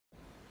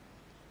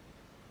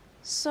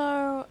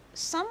So,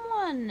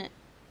 someone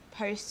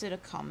posted a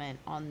comment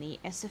on the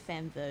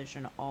SFM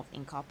version of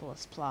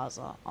Inkopolis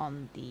Plaza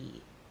on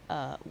the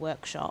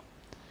workshop,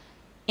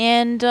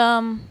 and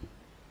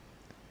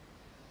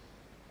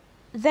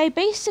they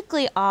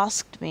basically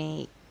asked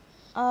me,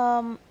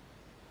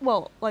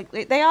 well, like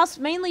they asked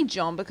mainly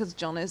John because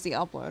John is the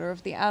uploader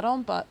of the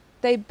add-on, but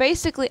they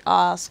basically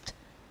asked,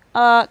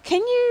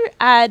 can you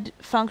add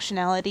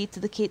functionality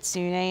to the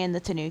Kitsune and the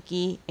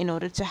Tanuki in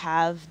order to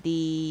have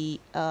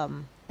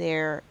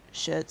their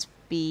shirts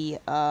be,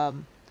 to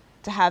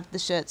have the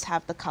shirts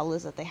have the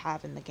colors that they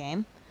have in the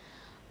game?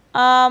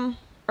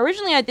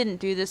 Originally I didn't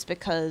do this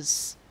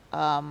because,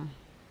 I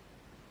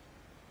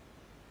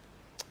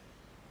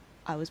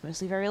was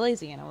mostly very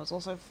lazy, and I was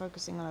also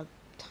focusing on a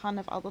ton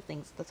of other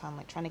things at the time,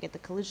 like trying to get the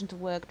collision to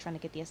work, trying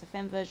to get the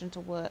SFM version to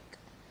work.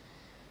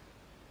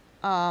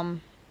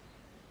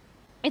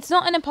 It's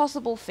not an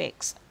impossible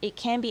fix. It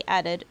can be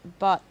added,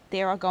 but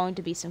there are going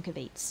to be some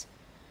caveats,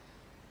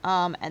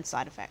 and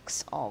side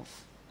effects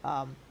of,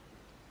 of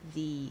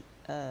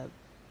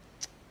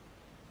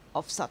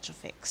such a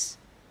fix.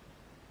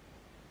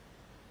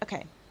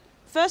 Okay,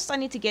 first I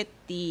need to get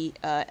the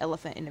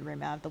elephant in the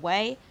room out of the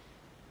way.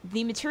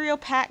 The material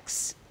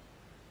packs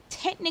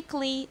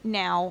technically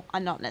now are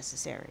not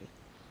necessary.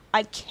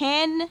 I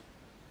can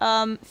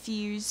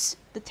fuse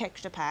the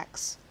texture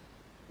packs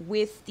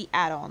with the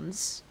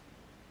add-ons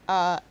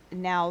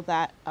now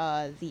that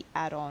the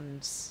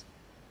add-on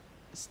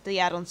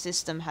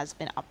system has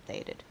been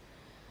updated.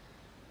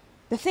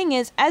 The thing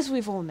is, as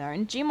we've all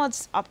known,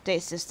 Gmod's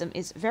update system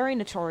is very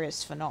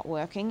notorious for not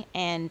working,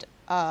 and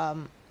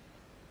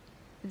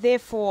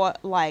therefore,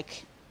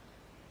 like,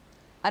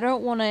 I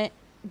don't want to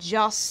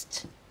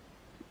just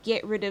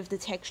get rid of the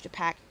texture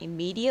pack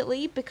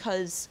immediately,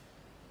 because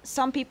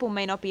some people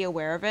may not be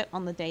aware of it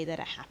on the day that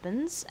it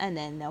happens, and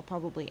then they'll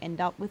probably end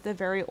up with a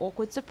very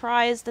awkward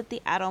surprise that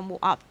the add-on will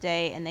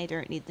update and they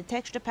don't need the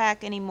texture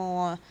pack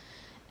anymore,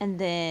 and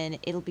then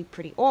it'll be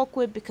pretty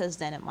awkward because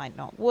then it might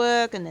not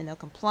work, and then they'll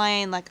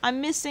complain like,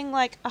 I'm missing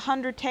like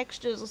 100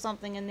 textures or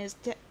something and there's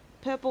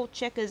purple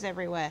checkers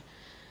everywhere.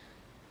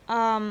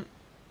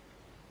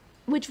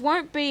 Which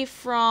won't be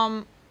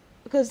from,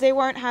 because they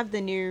won't have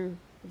the new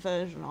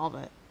version of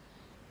it.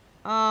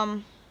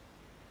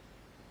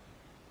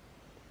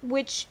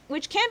 Which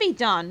can be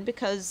done,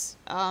 because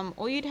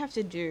all you'd have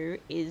to do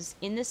is,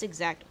 in this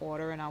exact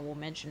order, and I will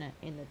mention it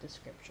in the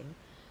description,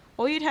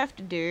 all you'd have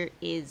to do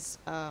is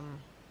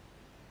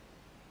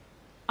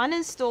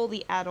uninstall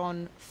the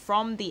add-on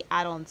from the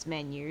add-ons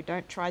menu.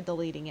 Don't try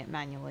deleting it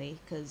manually,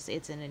 because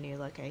it's in a new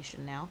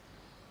location now.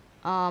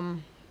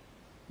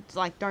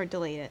 Like, don't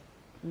delete it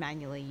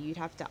manually. You'd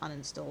have to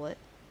uninstall it.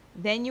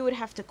 Then you would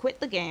have to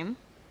quit the game.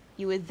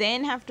 You would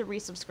then have to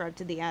resubscribe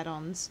to the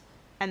add-ons,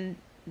 and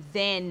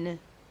then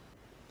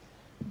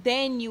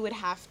you would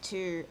have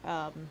to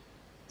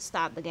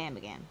start the game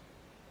again.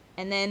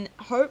 And then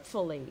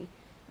hopefully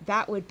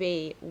that would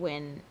be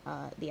when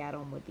the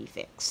add-on would be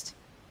fixed.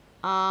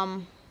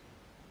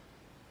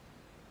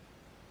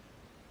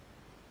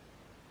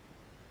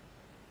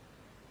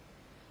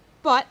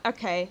 But,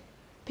 okay,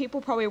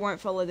 people probably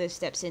won't follow those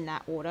steps in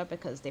that order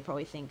because they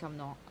probably think I'm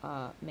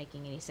not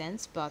making any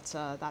sense, but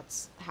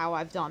that's how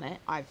I've done it.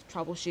 I've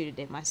troubleshooted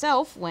it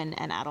myself when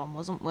an add-on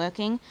wasn't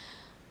working.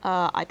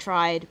 I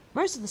tried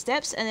most of the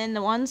steps, and then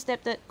the one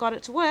step that got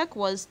it to work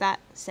was that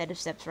set of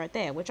steps right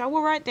there, which I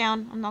will write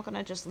down. I'm not going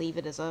to just leave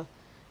it as a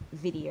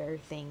video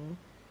thing.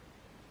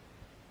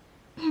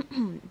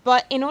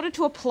 But in order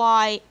to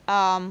apply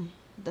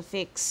the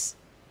fix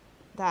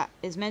that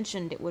is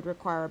mentioned, it would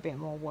require a bit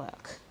more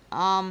work.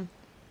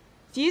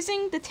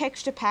 Fusing the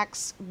texture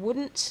packs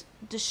wouldn't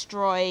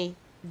destroy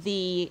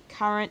the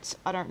current,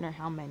 I don't know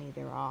how many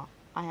there are.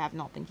 I have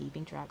not been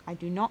keeping track. I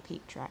do not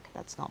keep track.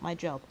 That's not my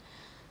job.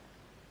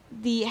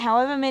 The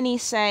however many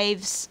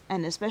saves,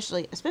 and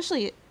especially,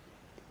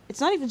 it's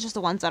not even just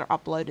the ones that are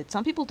uploaded.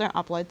 Some people don't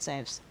upload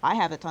saves. I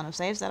have a ton of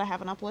saves that I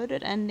haven't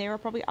uploaded, and there are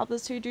probably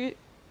others who do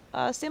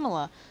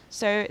similar.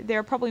 So there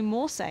are probably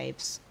more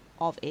saves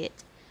of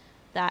it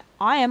that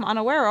I am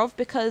unaware of,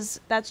 because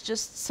that's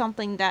just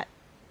something that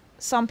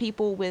some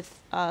people with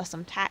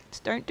some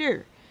tact don't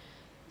do.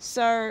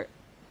 So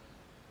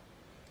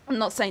I'm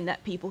not saying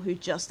that people who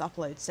just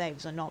upload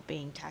saves are not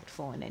being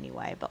tactful in any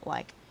way, but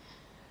like,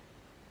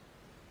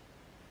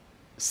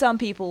 some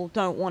people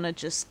don't want to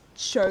just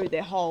show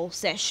their whole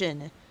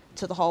session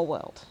to the whole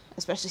world,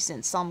 especially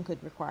since some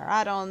could require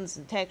add-ons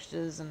and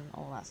textures and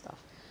all that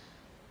stuff.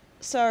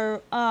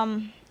 So,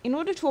 in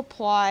order to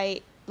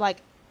apply, like,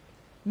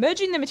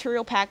 merging the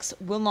material packs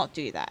will not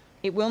do that.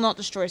 It will not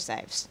destroy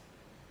saves.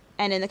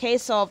 And in the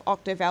case of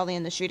Octo Valley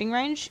and the shooting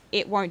range,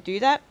 it won't do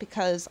that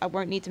because I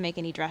won't need to make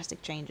any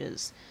drastic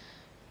changes.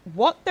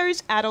 What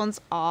those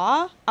add-ons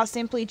are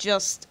simply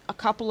just a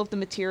couple of the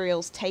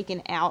materials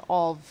taken out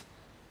of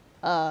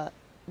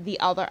the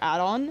other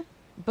add-on,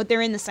 but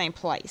they're in the same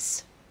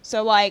place.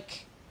 So,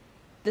 like,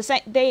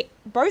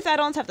 both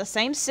add-ons have the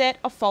same set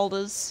of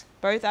folders.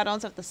 Both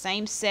add-ons have the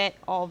same set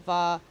of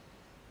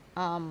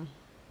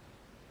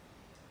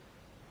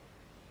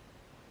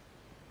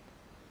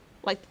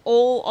like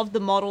all of the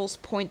models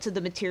point to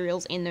the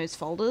materials in those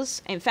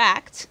folders. In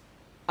fact,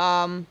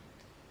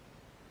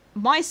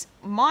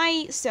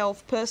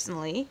 myself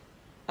personally,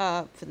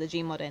 for the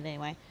gmod end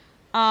anyway,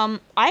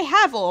 I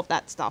have all of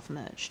that stuff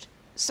merged.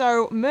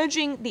 So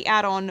merging the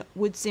add-on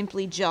would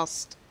simply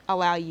just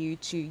allow you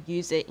to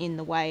use it in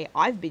the way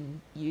I've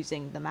been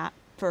using the map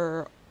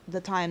for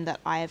the time that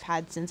I have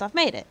had since I've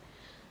made it.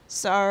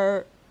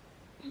 So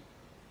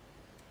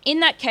in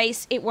that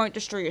case, it won't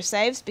destroy your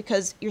saves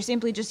because you're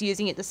simply just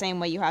using it the same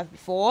way you have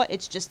before.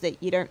 It's just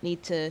that you don't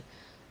need to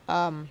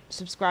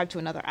subscribe to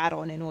another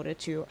add-on in order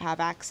to have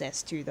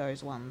access to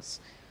those ones.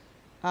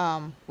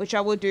 Which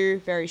I will do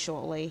very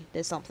shortly.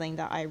 There's something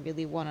that I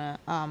really want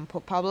to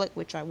put public,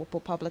 which I will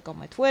put public on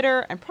my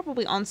Twitter and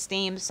probably on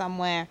Steam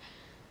somewhere,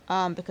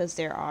 because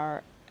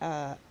there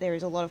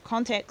is a lot of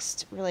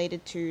context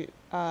related to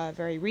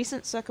very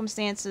recent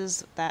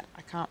circumstances that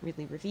I can't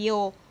really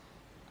reveal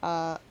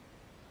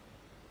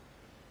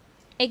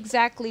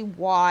exactly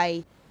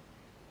why.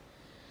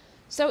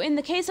 So in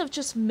the case of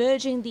just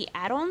merging the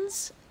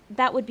add-ons,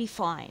 that would be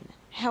fine.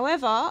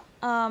 However,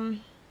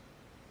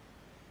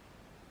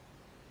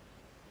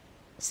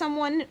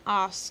 someone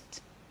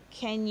asked,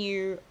 can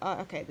you...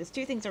 okay, there's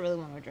two things I really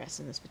want to address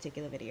in this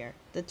particular video.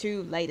 The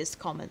two latest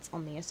comments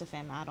on the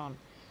SFM add-on.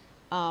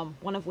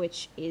 One of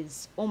which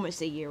is almost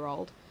a year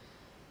old.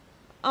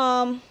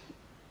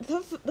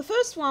 The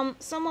first one,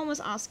 someone was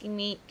asking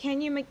me,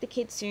 can you make the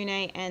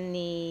Kitsune and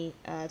the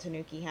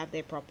Tanuki have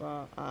their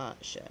proper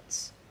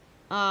shirts?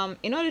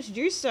 In order to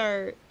do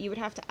so, you would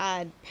have to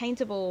add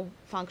paintable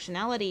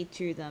functionality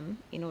to them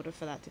in order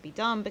for that to be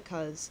done,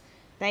 because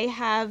they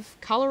have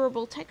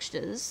colorable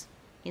textures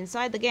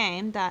inside the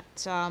game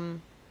that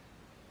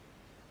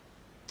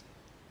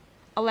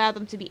allow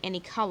them to be any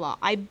color.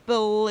 I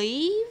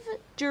believe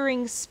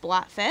during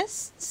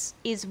Splatfests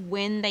is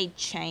when they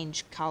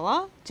change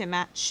color to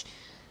match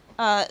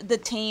the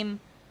team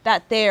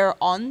that they're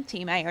on,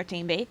 Team A or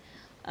Team B.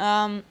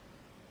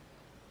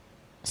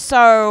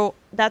 So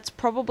that's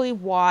probably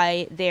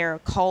why they're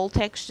coal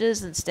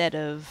textures instead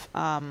of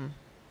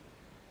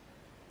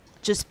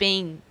just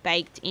being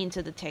baked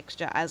into the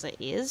texture as it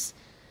is.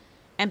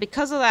 And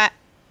because of that,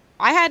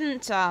 I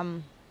hadn't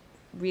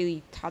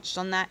really touched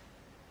on that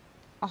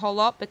a whole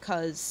lot,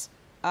 because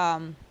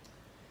I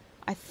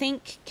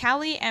think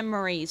Callie and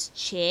Marie's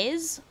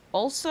chairs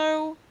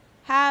also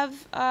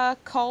have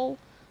coal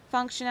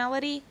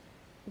functionality,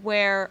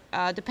 where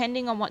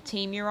depending on what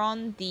team you're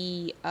on,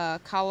 the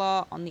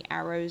color on the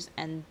arrows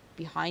and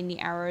behind the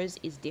arrows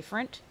is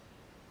different.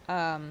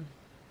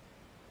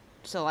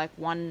 So like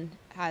one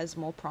has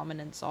more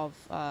prominence of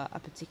a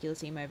particular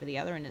team over the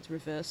other, and it's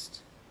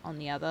reversed on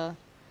the other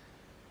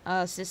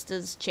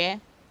sister's chair,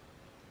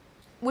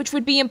 which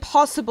would be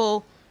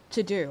impossible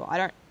to do. I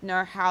don't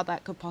know how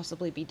that could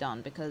possibly be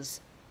done,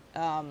 because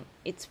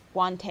it's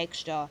one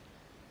texture,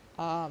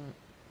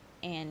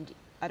 and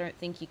I don't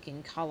think you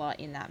can color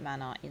in that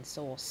manner in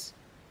Source.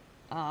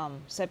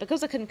 So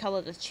because I couldn't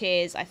color the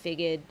chairs, I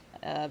figured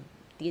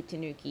the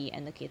Tanuki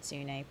and the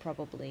Kitsune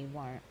probably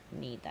won't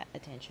need that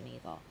attention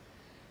either.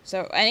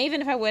 So, and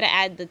even if I were to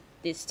add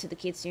this to the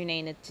Kitsune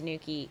and the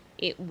Tanuki,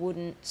 it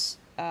wouldn't,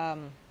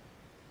 I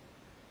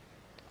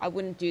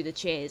wouldn't do the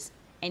chairs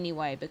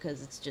anyway,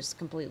 because it's just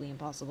completely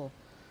impossible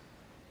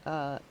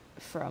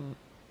from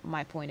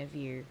my point of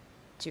view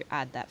to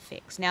add that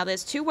fix. Now,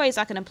 there's two ways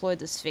I can employ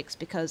this fix,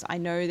 because I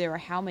know there are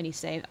how many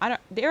saves.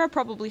 There are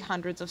probably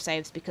hundreds of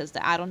saves, because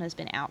the add-on has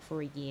been out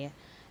for a year,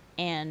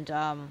 and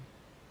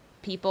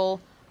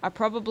people are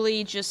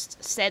probably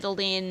just settled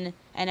in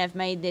and have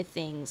made their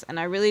things, and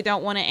I really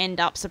don't want to end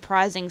up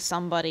surprising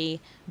somebody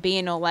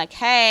being all like,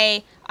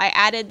 hey, I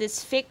added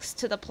this fix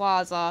to the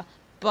plaza,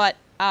 but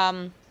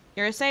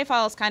your save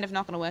file is kind of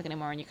not going to work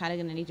anymore, and you're kind of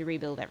going to need to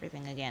rebuild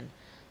everything again.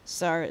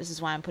 So this is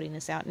why I'm putting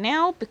this out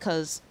now,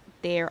 because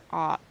there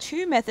are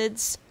two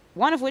methods,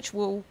 one of which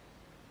will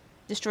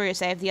destroy your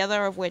save, the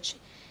other of which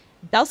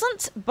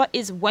doesn't, but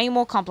is way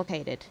more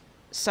complicated.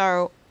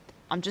 So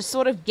I'm just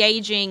sort of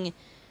gauging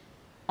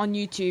on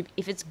YouTube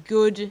if it's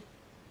good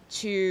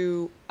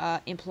to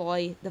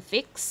employ the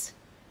fix,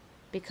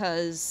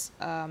 because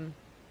I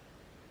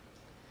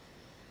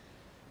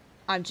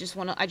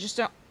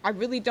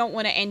really don't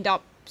want to end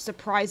up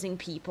surprising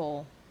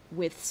people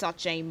with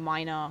such a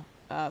minor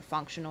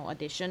functional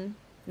addition.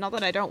 Not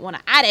that I don't want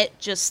to add it,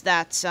 just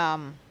that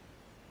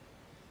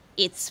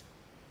it's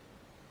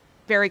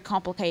very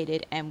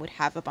complicated and would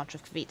have a bunch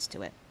of feats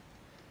to it.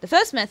 The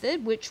first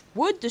method, which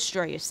would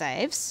destroy your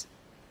saves,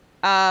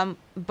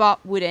 but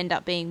would end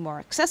up being more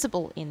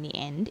accessible in the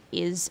end,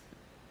 is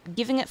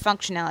giving it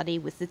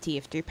functionality with the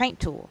TF2 paint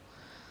tool,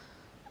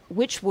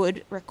 which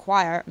would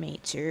require me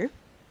to...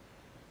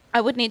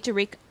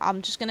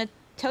 I'm just going to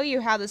tell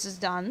you how this is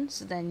done,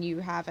 so then you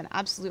have an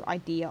absolute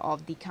idea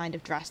of the kind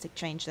of drastic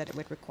change that it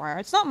would require.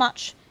 It's not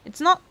much.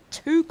 It's not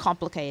too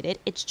complicated.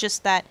 It's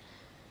just that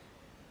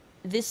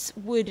this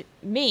would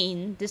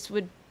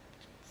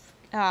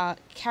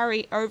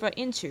carry over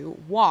into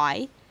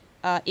why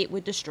it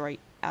would destroy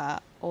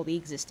all the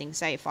existing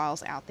save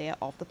files out there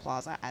of the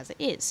plaza as it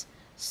is.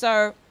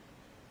 So,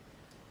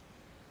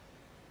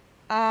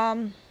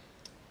 I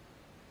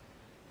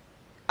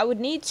would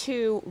need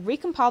to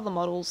recompile the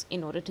models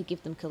in order to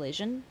give them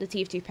collision. The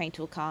TF2 paint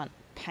tool can't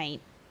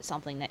paint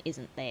something that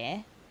isn't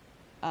there.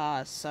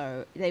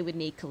 So they would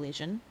need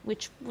collision,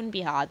 which wouldn't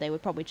be hard. They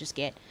would probably just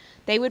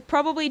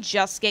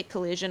get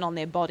collision on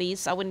their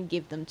bodies. I wouldn't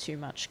give them too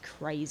much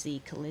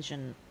crazy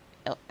collision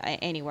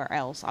anywhere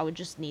else. I would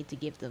just need to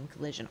give them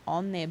collision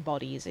on their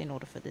bodies in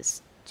order for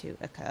this to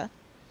occur.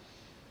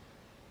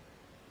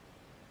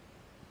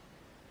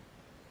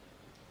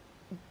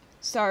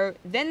 So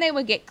then they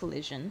would get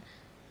collision.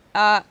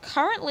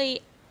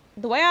 Currently,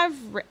 the way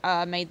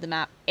I've made the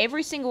map,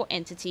 every single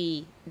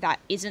entity that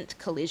isn't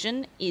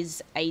collision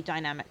is a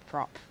dynamic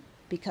prop,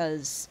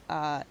 because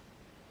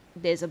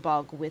there's a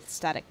bug with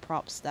static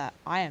props that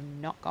I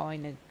am not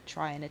going to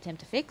try and attempt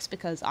to fix,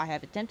 because I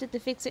have attempted to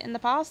fix it in the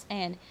past,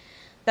 and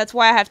that's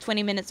why I have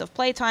 20 minutes of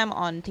playtime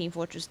on Team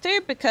Fortress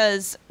 2,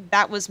 because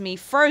that was me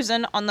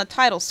frozen on the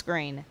title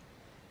screen.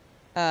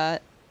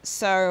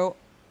 So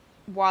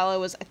while I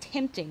was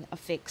attempting a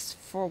fix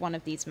for one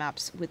of these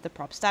maps with the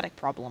prop static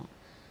problem,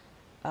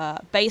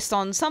 based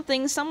on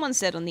something someone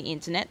said on the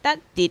internet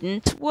that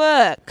didn't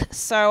work.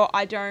 So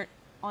I don't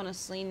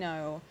honestly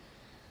know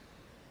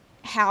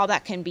how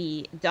that can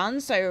be done.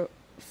 So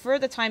for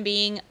the time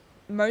being,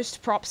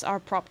 most props are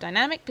prop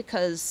dynamic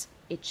because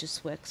it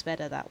just works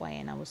better that way,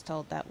 and I was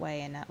told that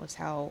way, and that was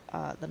how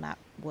the map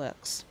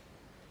works.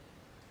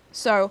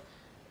 So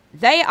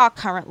they are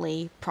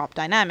currently prop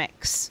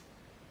dynamics.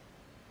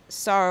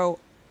 So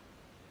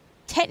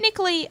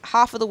technically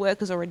half of the work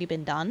has already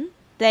been done.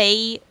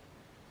 They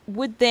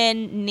would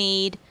then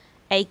need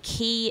a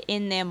key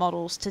in their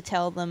models to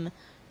tell them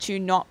to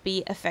not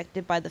be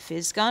affected by the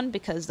fizz gun,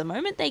 because the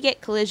moment they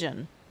get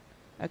collision,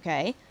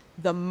 okay,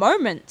 the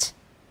moment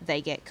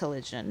they get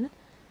collision,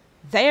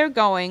 they are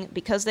going,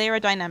 because they are a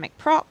dynamic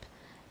prop,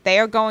 they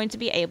are going to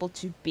be able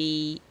to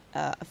be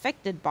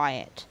affected by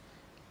it,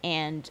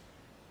 and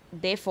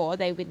therefore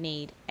they would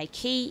need a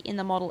key in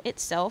the model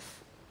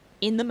itself,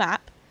 in the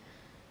map,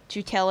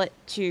 to tell it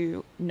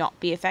to not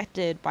be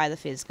affected by the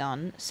fizz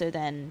gun, so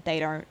then they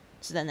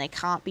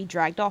can't be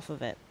dragged off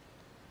of it.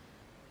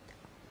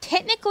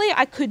 Technically,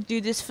 I could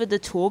do this for the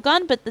tool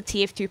gun, but the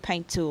TF2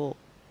 paint tool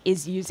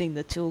is using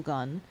the tool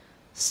gun,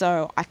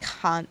 so I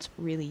can't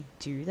really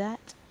do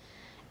that.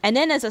 And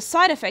then as a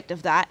side effect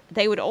of that,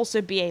 they would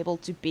also be able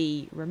to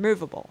be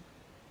removable,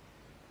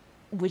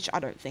 which I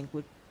don't think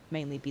would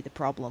mainly be the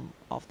problem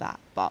of that,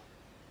 but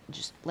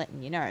just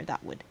letting you know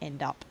that would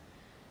end up,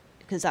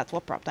 because that's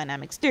what prop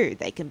dynamics do.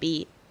 They can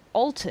be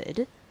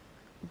altered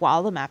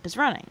while the map is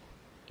running.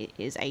 It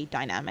is a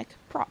dynamic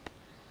prop.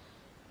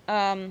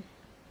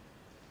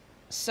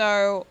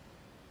 So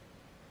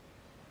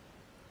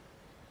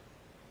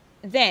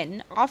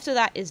then, after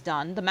that is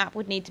done, the map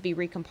would need to be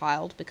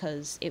recompiled,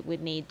 because it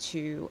would need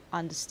to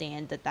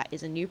understand that that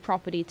is a new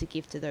property to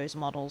give to those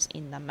models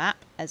in the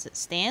map as it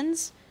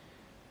stands.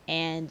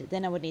 And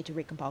then I would need to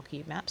recompile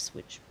cube maps,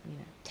 which, you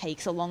know,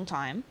 takes a long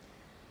time.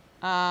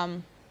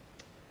 And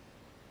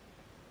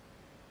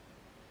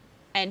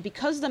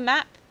because the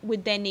map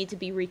would then need to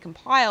be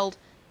recompiled,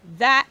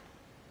 that,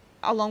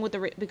 along with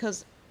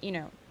because, you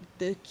know,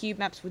 the cube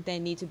maps would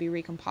then need to be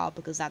recompiled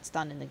because that's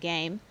done in the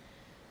game.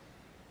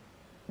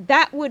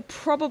 That would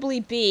probably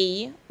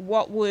be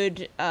what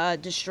would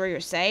destroy your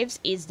saves,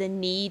 is the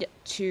need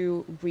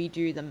to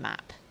redo the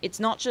map. It's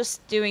not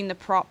just doing the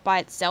prop by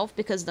itself,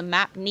 because the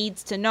map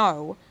needs to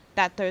know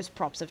that those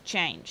props have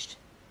changed.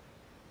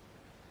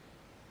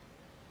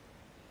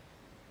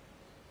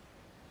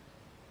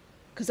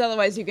 Because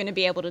otherwise you're going to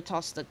be able to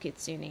toss the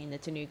Kitsune and the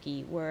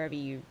Tanuki wherever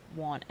you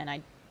want, and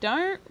I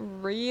don't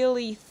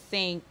really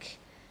think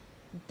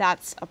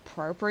that's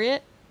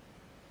appropriate.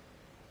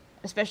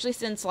 Especially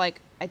since, like,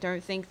 I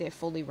don't think they're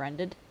fully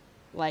rendered.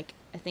 Like,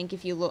 I think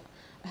if you look...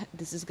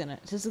 This is gonna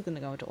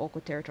go into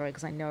awkward territory,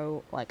 because I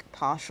know, like,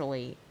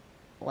 partially,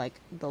 like,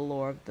 the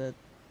lore of the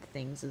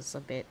things is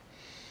a bit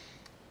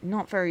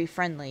not very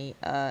friendly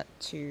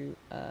to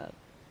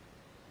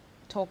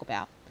talk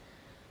about.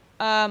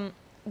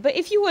 But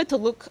if you were to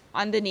look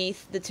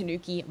underneath the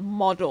Tanuki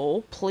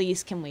model,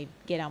 please can we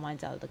get our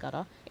minds out of the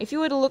gutter? If you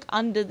were to look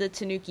under the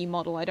Tanuki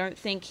model, I don't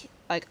think,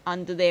 like,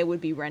 under there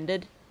would be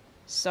rendered.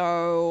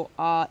 So,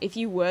 if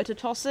you were to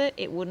toss it,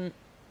 it wouldn't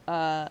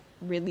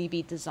really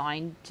be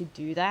designed to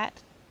do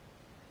that.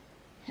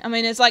 I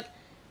mean, it's like,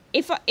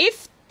 if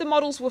the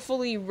models were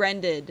fully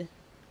rendered,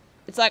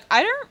 it's like,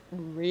 I don't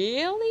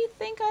really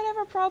think I'd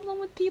have a problem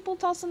with people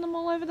tossing them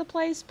all over the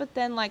place, but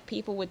then, like,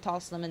 people would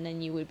toss them, and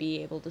then you would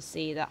be able to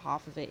see that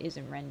half of it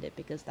isn't rendered,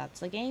 because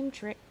that's a game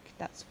trick.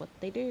 That's what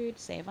they do to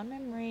save on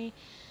memory.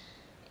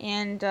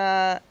 And,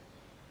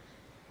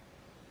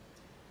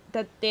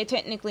 that they're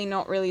technically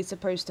not really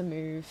supposed to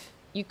move.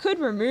 You could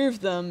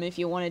remove them if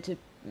you wanted to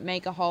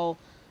make a whole,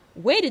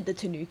 where did the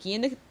Tanuki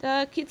and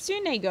the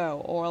Kitsune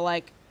go? Or,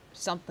 like,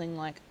 something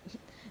like,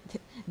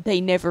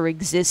 they never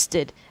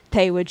existed.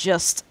 They were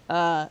just,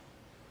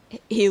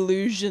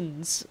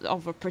 illusions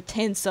of a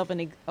pretense of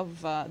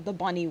the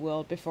bunny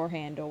world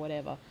beforehand or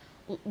whatever.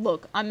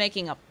 Look, I'm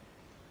making up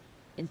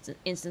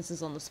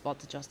instances on the spot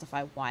to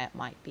justify why it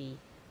might be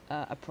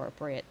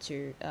appropriate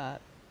to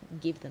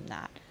give them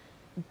that.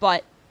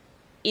 But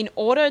in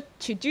order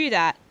to do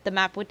that, the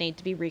map would need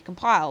to be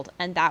recompiled,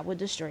 and that would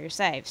destroy your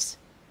saves.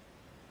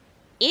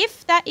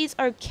 If that is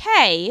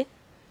okay,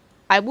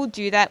 I will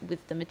do that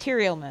with the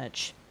material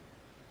merge.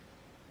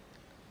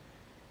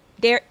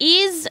 There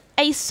is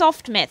a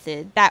soft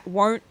method that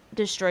won't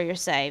destroy your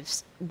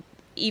saves.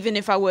 Even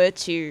if I were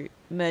to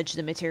merge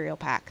the material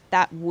pack,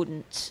 that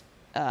wouldn't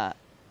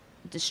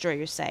destroy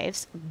your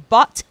saves,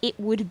 but it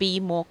would be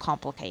more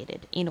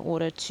complicated in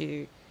order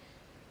to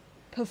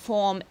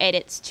perform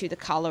edits to the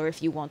color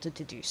if you wanted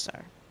to do so.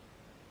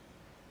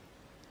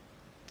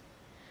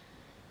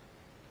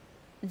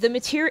 The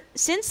material,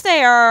 since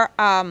they are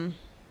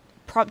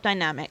prop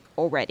dynamic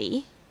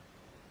already,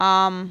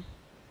 I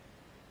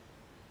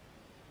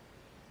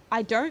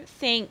don't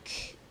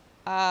think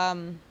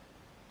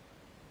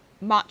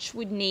much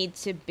would need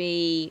to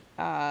be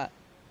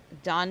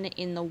done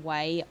in the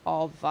way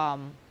of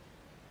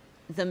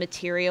the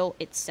material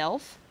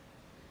itself.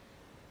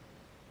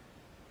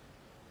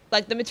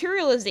 Like, the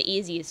material is the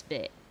easiest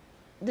bit.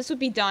 This would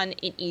be done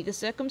in either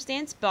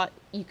circumstance, but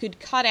you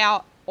could cut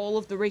out all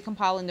of the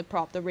recompiling the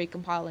prop, the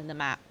recompiling the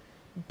map,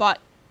 but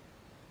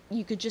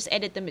you could just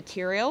edit the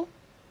material.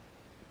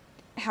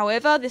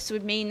 However, this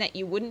would mean that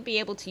you wouldn't be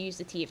able to use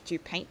the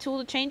TF2 paint tool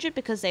to change it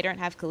because they don't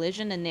have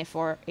collision, and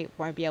therefore it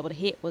won't be able to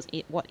hit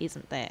what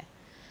isn't there.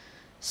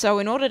 So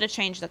in order to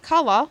change the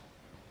color,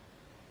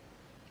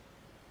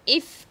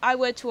 if I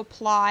were to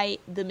apply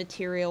the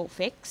material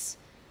fix,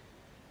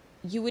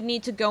 you would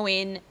need to go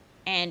in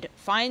and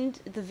find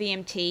the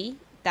VMT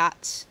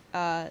that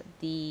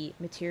the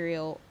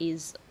material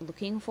is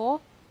looking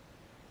for,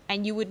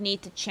 and you would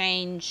need to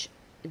change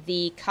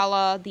the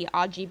color, the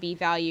RGB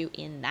value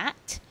in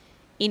that,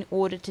 in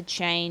order to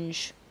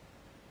change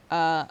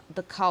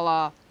the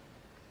color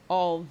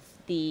of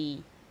the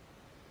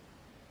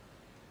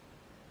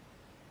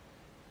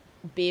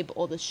bib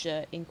or the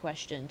shirt in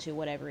question to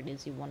whatever it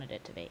is you wanted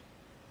it to be.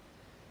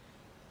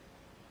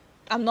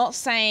 I'm not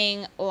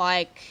saying,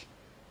 like,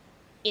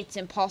 it's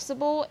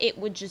impossible. It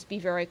would just be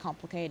very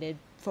complicated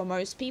for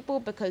most people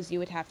because you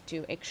would have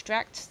to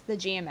extract the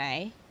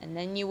GMA, and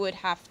then you would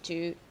have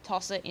to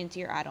toss it into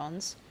your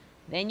add-ons.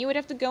 Then you would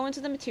have to go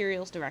into the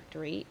materials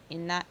directory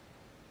in that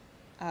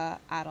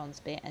add-ons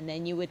bit, and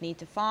then you would need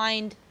to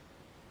find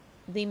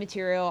the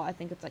material. I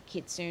think it's like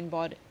Kitsune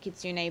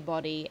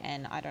body,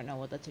 and I don't know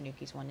what the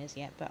Tanuki's one is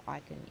yet, but I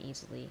can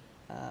easily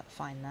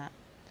find that.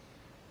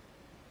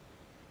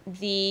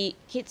 The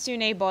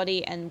Kitsune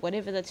body and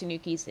whatever the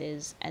Tanuki's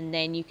is, and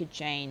then you could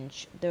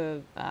change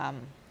the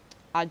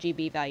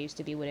RGB values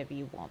to be whatever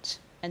you want.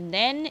 And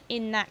then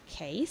in that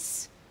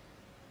case,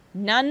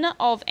 none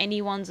of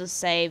anyone's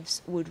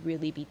saves would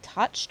really be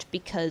touched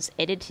because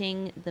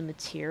editing the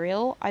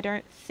material, I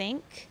don't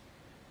think,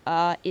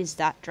 is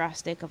that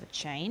drastic of a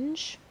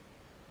change.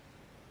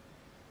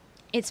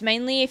 It's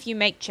mainly if you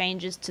make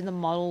changes to the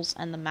models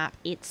and the map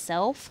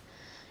itself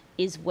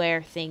is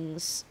where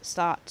things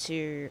start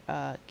to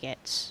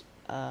get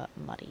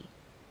muddy.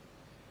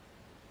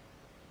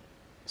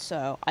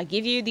 So I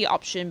give you the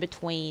option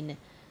between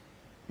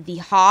the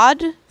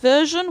hard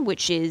version,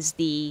 which is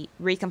the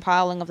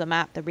recompiling of the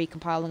map, the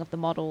recompiling of the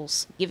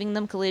models, giving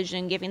them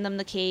collision, giving them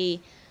the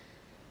key,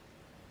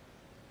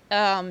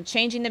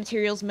 changing the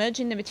materials,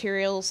 merging the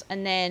materials,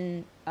 and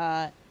then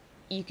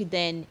you could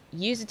then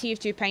use the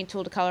TF2 paint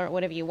tool to color it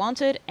whatever you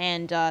wanted,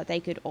 and they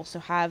could also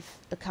have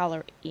the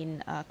color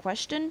in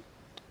question.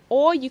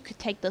 Or you could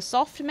take the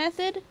soft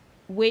method,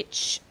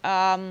 which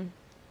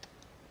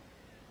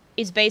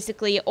is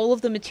basically all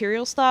of the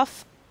material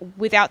stuff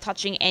without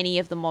touching any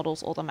of the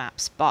models or the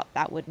maps. But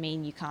that would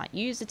mean you can't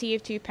use the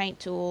TF2 paint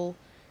tool.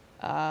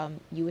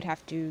 You would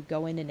have to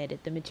go in and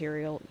edit the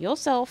material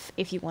yourself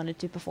if you wanted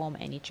to perform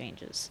any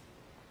changes.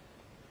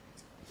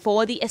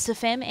 For the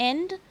SFM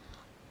end,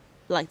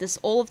 like this,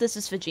 all of this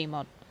is for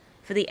gmod.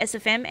 For the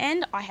SFM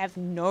end, I have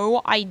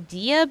no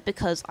idea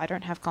because I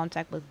don't have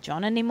contact with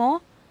John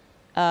anymore.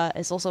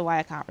 It's also why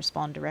I can't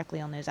respond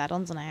directly on those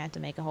add-ons, and I had to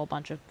make a whole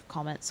bunch of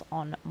comments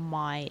on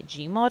my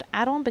gmod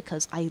add-on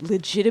because I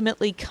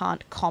legitimately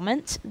can't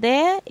comment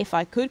there. If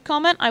I could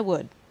comment, I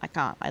would. I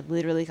can't. I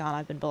literally can't.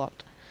 I've been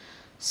blocked.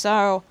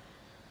 So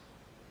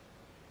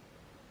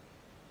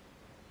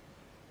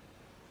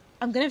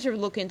I'm gonna have to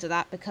look into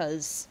that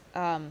because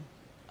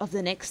of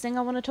the next thing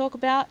I want to talk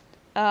about,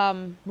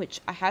 which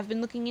I have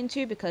been looking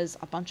into because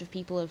a bunch of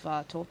people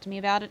have talked to me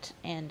about it,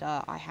 and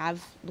I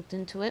have looked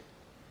into it.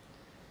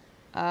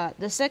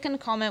 The second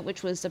comment,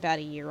 which was about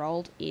a year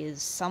old,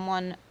 is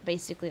someone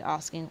basically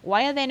asking,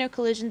 why are there no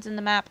collisions in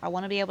the map? I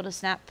want to be able to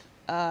snap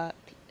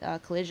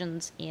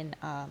collisions in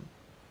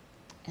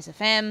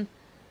SFM.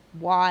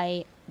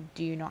 Why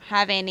do you not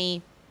have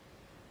any?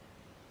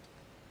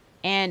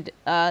 And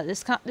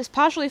this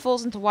partially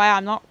falls into why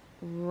I'm not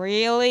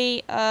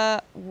really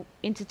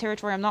into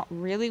territory I'm not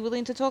really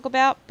willing to talk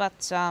about,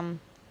 but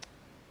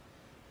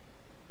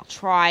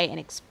try and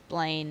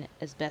explain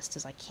as best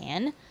as I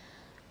can.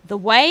 The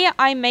way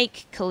I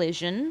make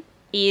collision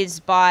is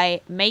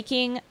by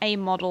making a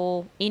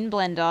model in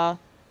Blender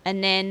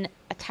and then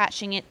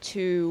attaching it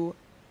to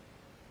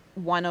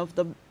one of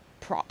the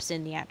props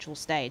in the actual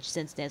stage,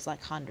 since there's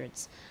like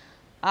hundreds.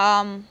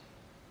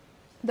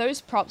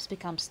 Those props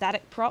become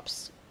static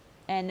props,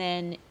 and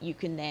then you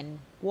can then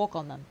walk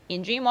on them.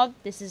 In Gmod,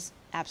 this is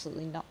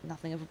absolutely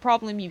nothing of a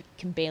problem. You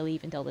can barely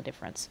even tell the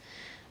difference.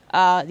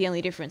 The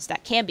only difference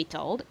that can be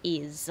told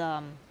is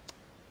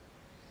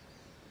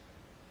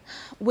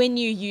when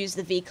you use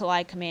the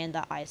vcollide command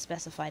that I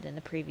specified in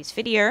the previous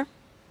video,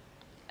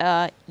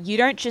 you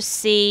don't just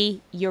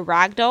see your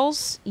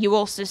ragdolls, you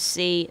also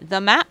see the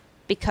map,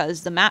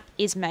 because the map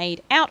is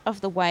made out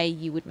of the way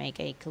you would make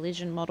a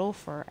collision model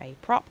for a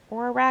prop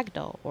or a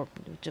ragdoll, or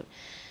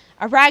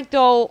a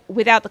ragdoll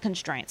without the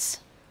constraints.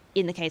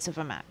 In the case of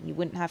a map, you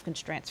wouldn't have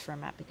constraints for a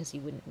map because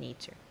you wouldn't need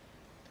to.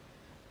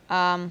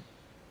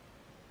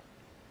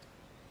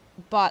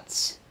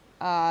 But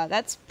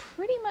that's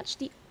pretty much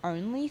the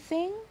only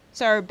thing.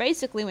 So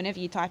basically, whenever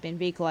you type in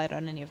vcollide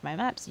on any of my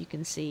maps, you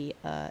can see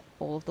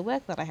all of the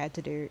work that I had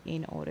to do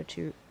in order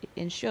to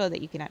ensure that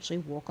you can actually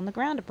walk on the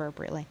ground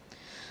appropriately.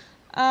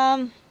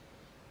 But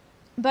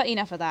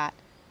enough of that.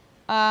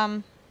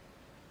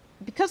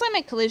 Because I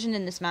make collision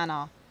in this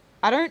manner,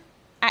 I don't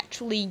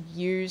actually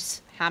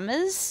use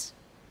hammers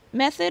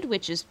method,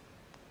 which is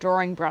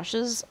drawing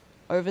brushes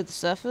over the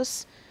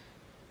surface,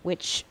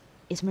 which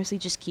is mostly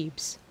just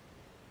cubes.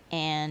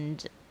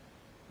 And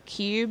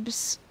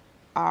cubes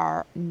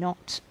are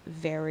not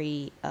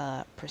very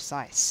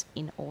precise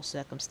in all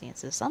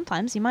circumstances.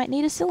 Sometimes you might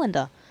need a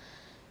cylinder.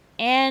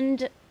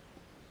 And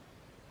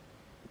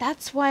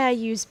that's why I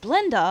use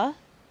Blender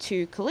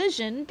to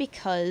collision,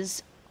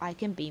 because I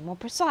can be more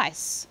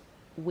precise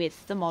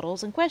with the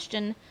models in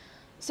question,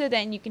 so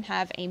then you can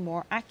have a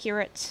more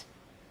accurate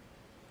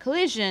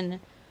collision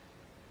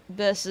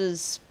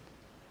versus,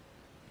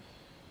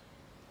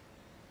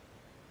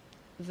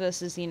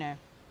 you know,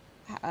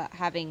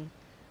 having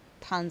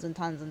tons and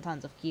tons and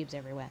tons of cubes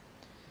everywhere.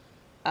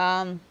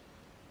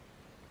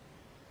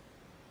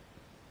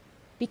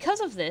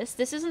 Because of this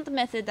isn't the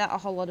method that a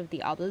whole lot of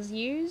the others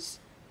use,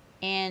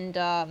 and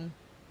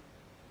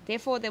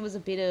therefore there was a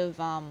bit of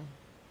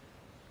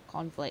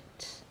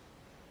conflict.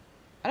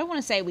 I don't want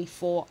to say we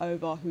fought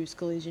over whose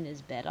collision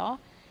is better,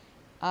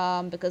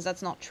 because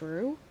that's not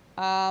true.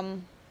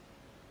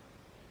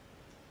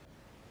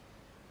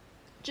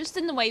 Just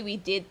in the way we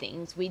did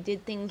things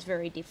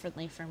very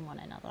differently from one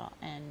another,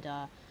 and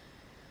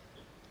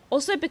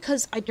also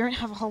because I don't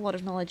have a whole lot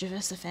of knowledge of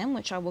SFM,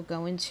 which I will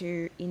go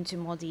into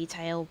more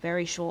detail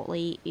very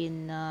shortly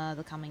in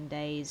the coming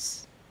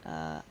days.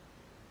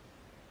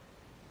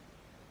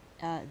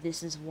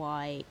 This is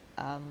why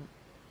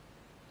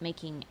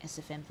making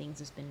SFM things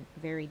has been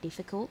very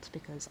difficult,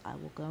 because I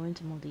will go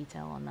into more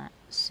detail on that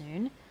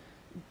soon.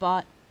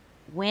 But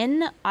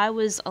when I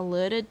was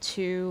alerted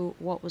to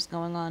what was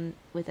going on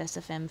with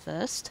SFM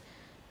first,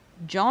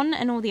 John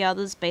and all the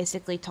others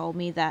basically told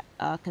me that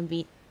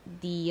making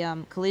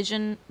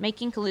collision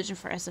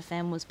for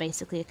SFM was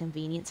basically a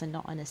convenience and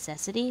not a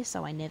necessity,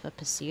 so I never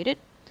pursued it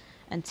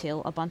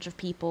until a bunch of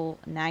people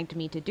nagged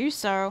me to do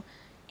so,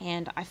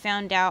 and I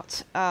found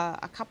out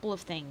a couple of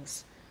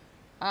things.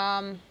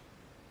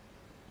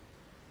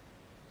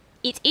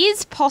 It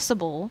is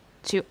possible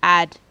to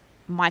add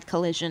my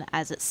collision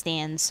as it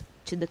stands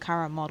to the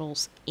current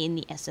models in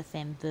the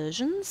SFM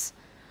versions,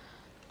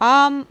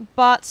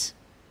 but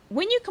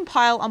when you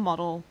compile a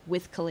model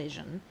with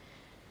collision,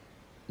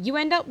 you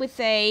end up with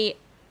a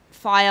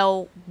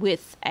file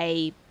with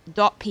a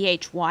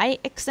 .phy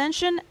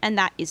extension, and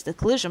that is the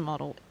collision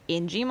model.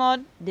 In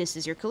Gmod, this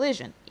is your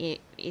collision. It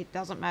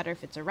doesn't matter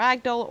if it's a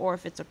ragdoll or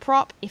if it's a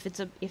prop. If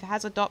it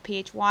has a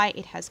 .phy,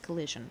 it has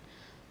collision.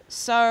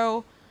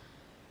 So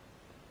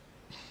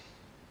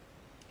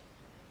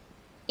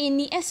in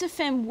the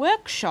SFM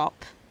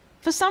workshop,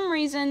 for some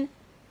reason,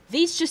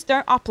 these just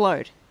don't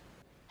upload.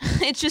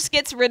 It just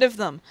gets rid of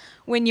them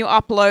when you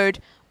upload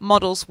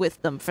models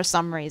with them for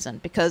some reason,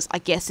 because I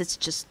guess it's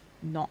just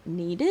not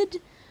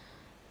needed.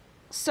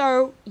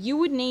 So you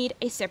would need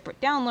a separate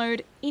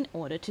download in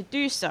order to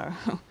do so.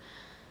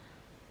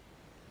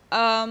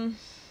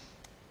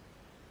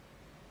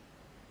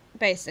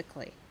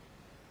 Basically,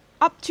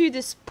 up to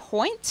this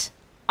point,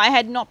 I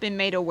had not been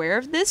made aware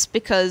of this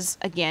because,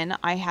 again,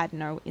 I had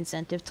no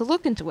incentive to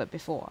look into it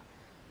before.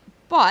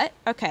 But,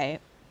 okay,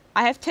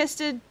 I have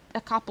tested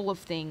a couple of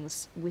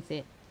things with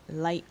it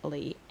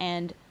lately,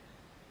 and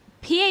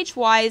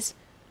PHYs,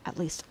 at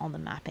least on the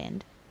map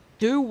end,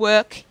 do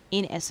work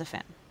in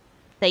SFM.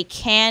 They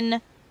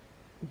can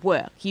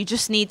work. You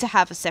just need to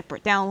have a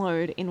separate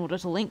download in order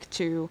to link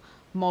to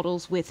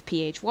models with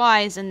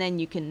PHYs, and then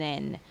you can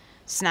then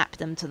snap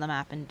them to the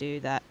map and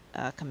do that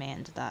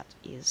command that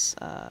is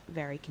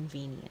very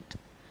convenient.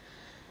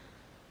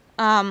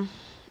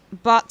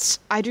 But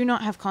I do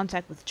not have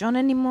contact with John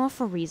anymore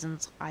for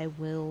reasons I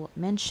will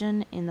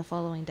mention in the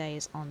following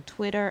days on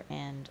Twitter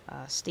and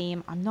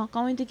Steam. I'm not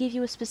going to give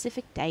you a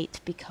specific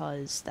date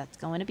because that's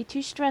going to be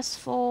too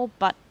stressful,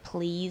 but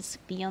please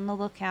be on the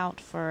lookout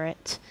for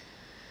it.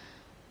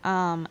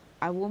 I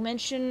will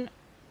mention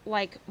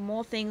like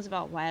more things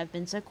about why I've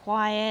been so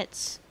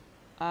quiet,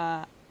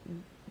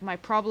 my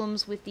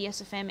problems with the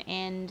SFM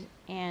end,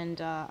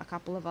 and a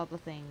couple of other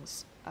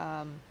things.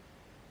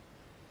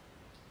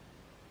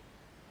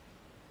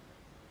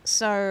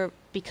 So,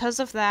 because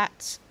of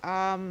that,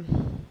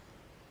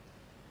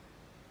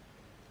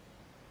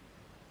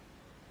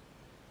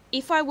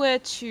 if I were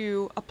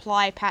to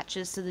apply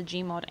patches to the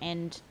gmod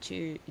end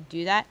to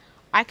do that,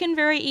 I can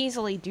very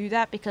easily do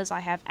that because I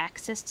have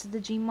access to the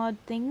gmod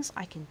things.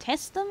 I can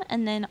test them,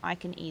 and then I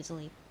can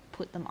easily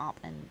put them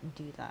up and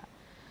do that.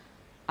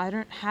 I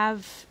don't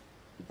have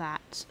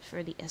that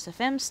for the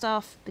SFM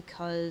stuff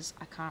because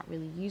I can't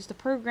really use the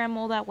program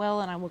all that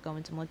well, and I will go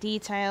into more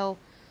detail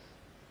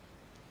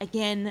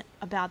again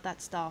about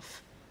that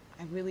stuff.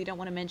 I really don't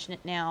want to mention it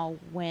now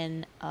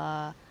when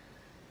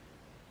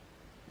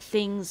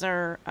things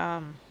are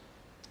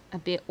a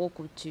bit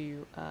awkward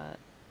to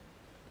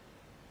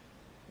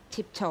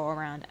tiptoe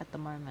around at the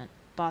moment.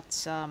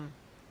 But I'm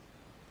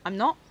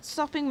not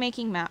stopping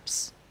making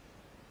maps.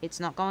 It's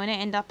not going to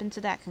end up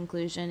into that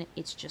conclusion.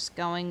 It's just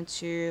going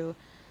to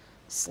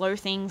slow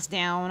things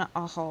down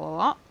a whole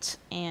lot,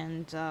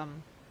 and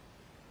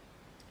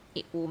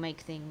it will make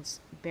things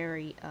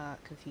very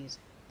confusing.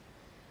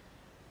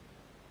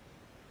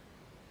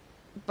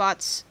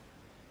 But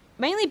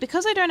mainly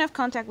because I don't have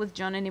contact with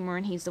John anymore,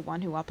 and he's the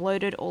one who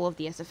uploaded all of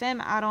the SFM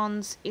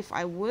add-ons, if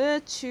I were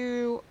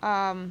to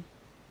add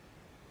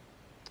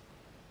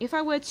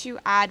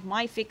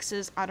my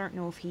fixes, I don't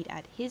know if he'd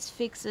add his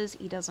fixes.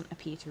 He doesn't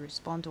appear to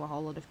respond to a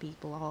whole lot of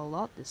people a whole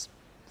lot. This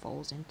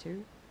falls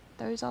into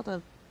those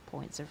other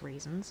points of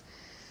reasons.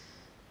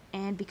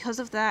 And because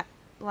of that,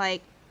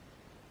 like,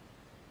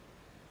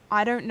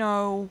 I don't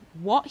know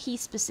what he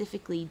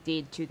specifically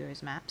did to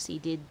those maps. He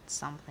did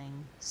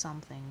something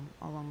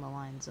along the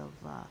lines of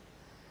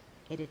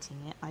editing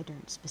it. I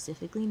don't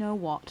specifically know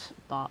what,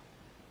 but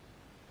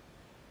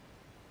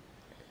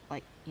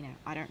like, you know,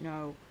 I don't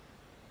know.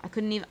 I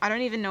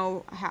don't even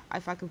know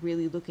if I could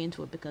really look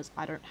into it because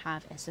I don't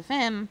have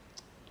SFM,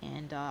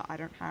 and I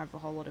don't have a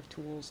whole lot of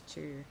tools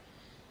to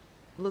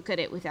look at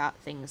it without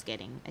things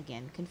getting,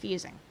 again,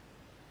 confusing.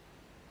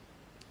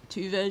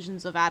 2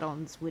 versions of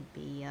add-ons would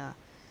be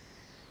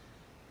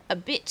a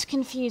bit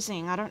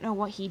confusing. I don't know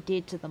what he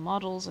did to the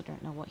models. I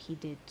don't know what he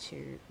did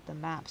to the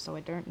map, so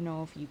I don't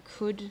know if you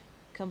could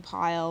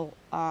compile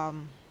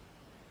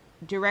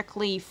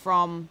directly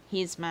from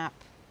his map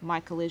my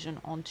collision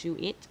onto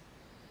it.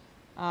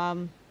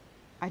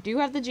 I do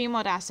have the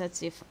gmod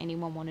assets if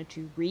anyone wanted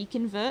to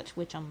reconvert,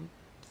 which I'm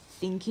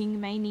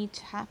thinking may need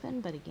to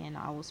happen, but again,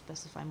 I will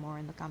specify more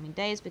in the coming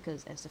days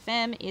because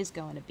SFM is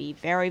going to be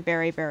very,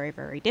 very, very,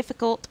 very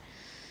difficult,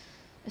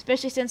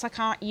 especially since I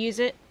can't use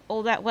it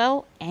all that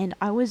well, and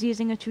I was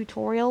using a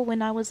tutorial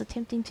when I was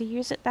attempting to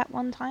use it that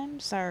one time,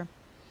 so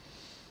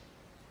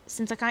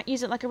since I can't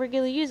use it like a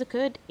regular user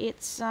could,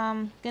 it's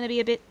going to be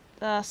a bit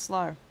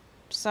slow.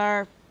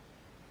 So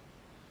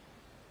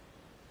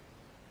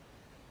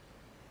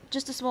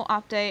just a small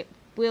update,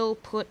 we'll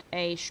put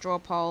a straw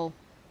poll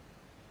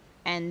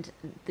and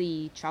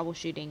the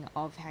troubleshooting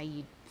of how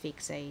you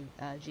fix a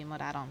gmod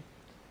add-on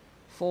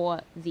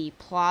for the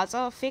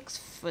plaza fix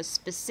for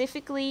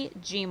specifically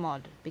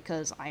gmod,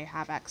 because I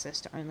have access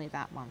to only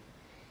that one.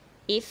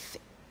 If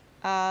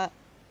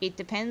it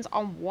depends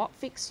on what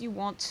fix you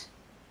want,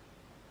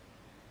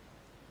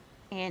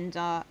 and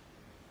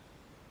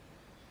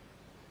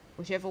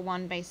whichever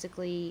one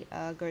basically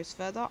goes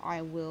further,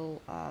 I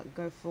will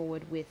go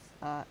forward with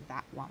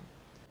that one.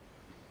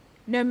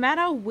 No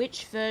matter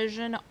which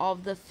version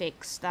of the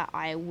fix that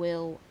I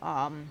will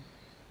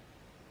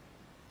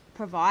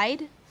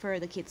provide for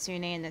the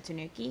Kitsune and the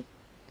Tanuki,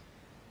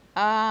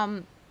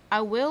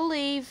 I will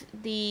leave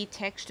the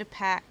texture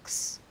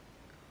packs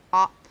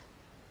up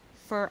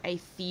for a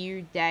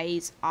few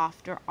days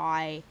after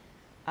I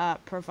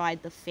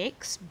provide the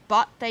fix,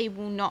 but they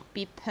will not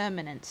be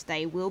permanent.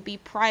 They will be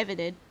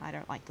privated. I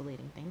don't like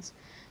deleting things.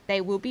 They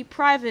will be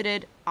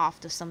privated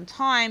after some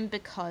time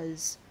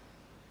because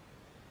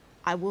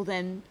I will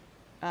then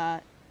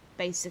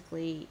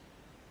basically,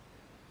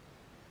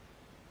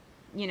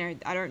 you know,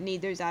 I don't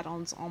need those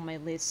add-ons on my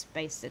list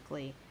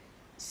basically,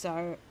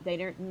 so they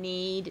don't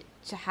need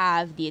to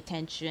have the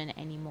attention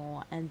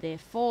anymore, and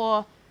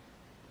therefore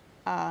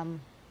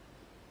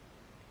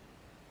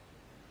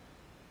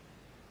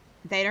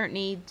they don't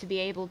need to be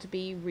able to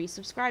be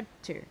resubscribed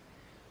to.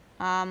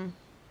 I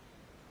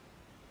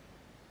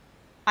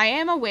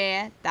am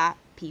aware that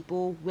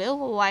people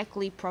will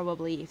likely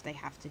probably, if they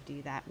have to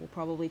do that, will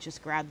probably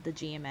just grab the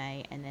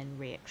GMA and then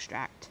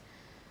re-extract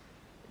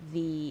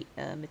the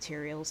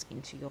materials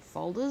into your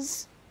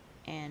folders.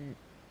 And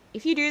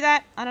if you do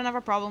that, I don't have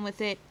a problem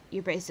with it.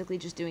 You're basically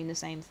just doing the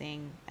same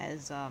thing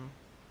as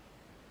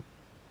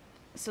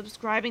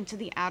subscribing to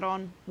the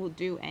add-on will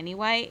do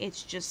anyway.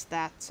 It's just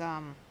that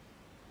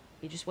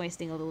you're just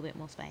wasting a little bit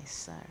more space,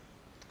 so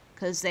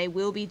because they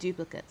will be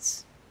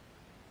duplicates.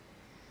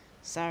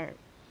 So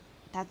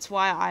that's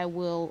why I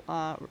will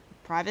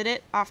private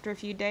it after a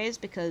few days,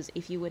 because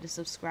if you were to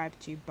subscribe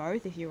to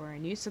both, if you were a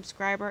new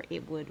subscriber,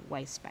 it would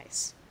waste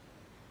space.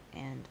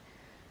 And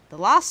the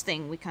last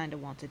thing we kind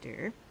of want to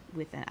do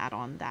with an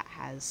add-on that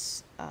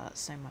has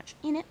so much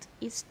in it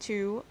is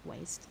to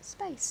waste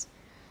space.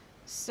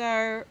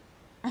 So,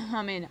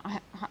 I mean,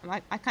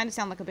 I kind of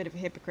sound like a bit of a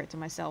hypocrite to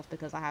myself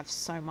because I have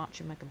so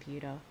much in my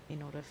computer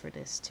in order for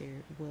this to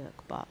work,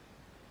 but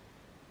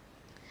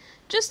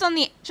just on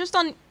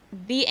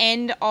the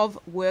end of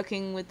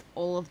working with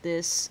all of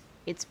this,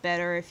 it's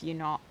better if you're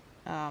not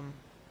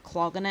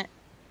clogging it.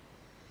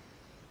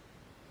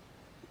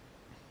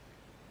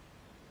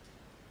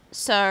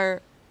 So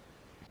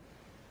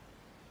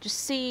just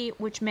see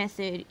which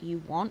method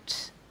you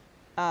want.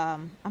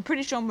 I'm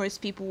pretty sure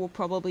most people will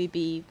probably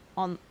be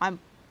on, I'm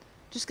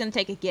just going to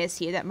take a guess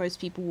here that most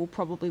people will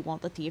probably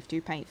want the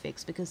TF2 paint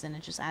fix, because then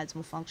it just adds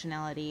more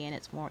functionality and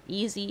it's more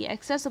easy,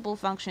 accessible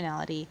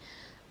functionality.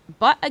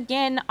 But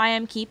again, I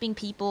am keeping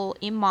people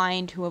in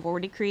mind who have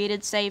already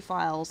created save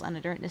files, and I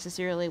don't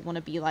necessarily want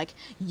to be like,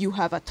 you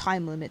have a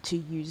time limit to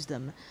use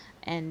them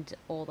and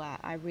all that.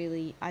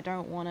 I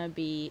don't want to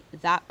be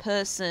that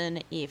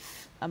person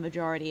if a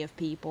majority of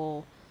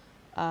people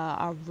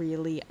are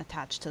really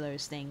attached to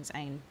those things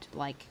and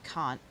like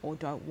can't or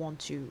don't want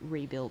to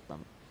rebuild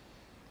them.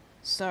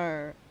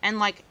 So, and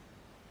like,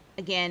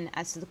 again,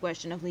 as to the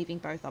question of leaving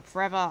both up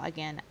forever,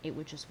 again, it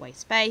would just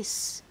waste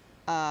space,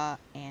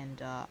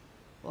 and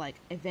like,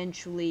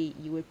 eventually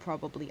you would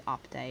probably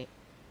update,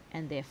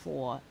 and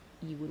therefore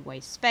you would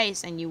waste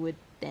space, and you would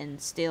then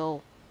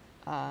still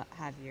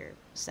have your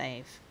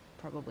save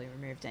probably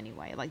removed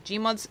anyway. Like,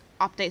 Gmod's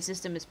update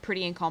system is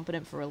pretty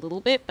incompetent for a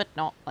little bit, but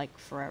not, like,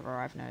 forever,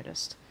 I've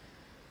noticed.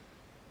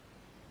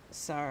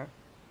 So,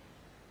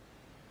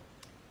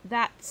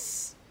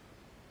 that's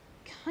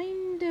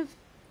kind of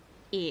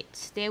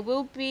it. There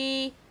will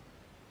be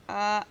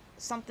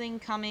something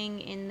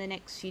coming in the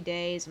next few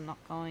days. I'm not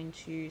going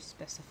to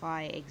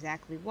specify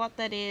exactly what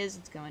that is.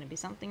 It's going to be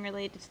something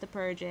related to the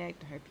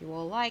project. I hope you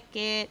all like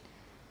it.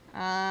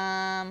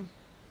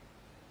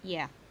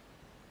 Yeah.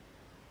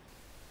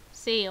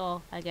 See you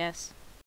all, I guess.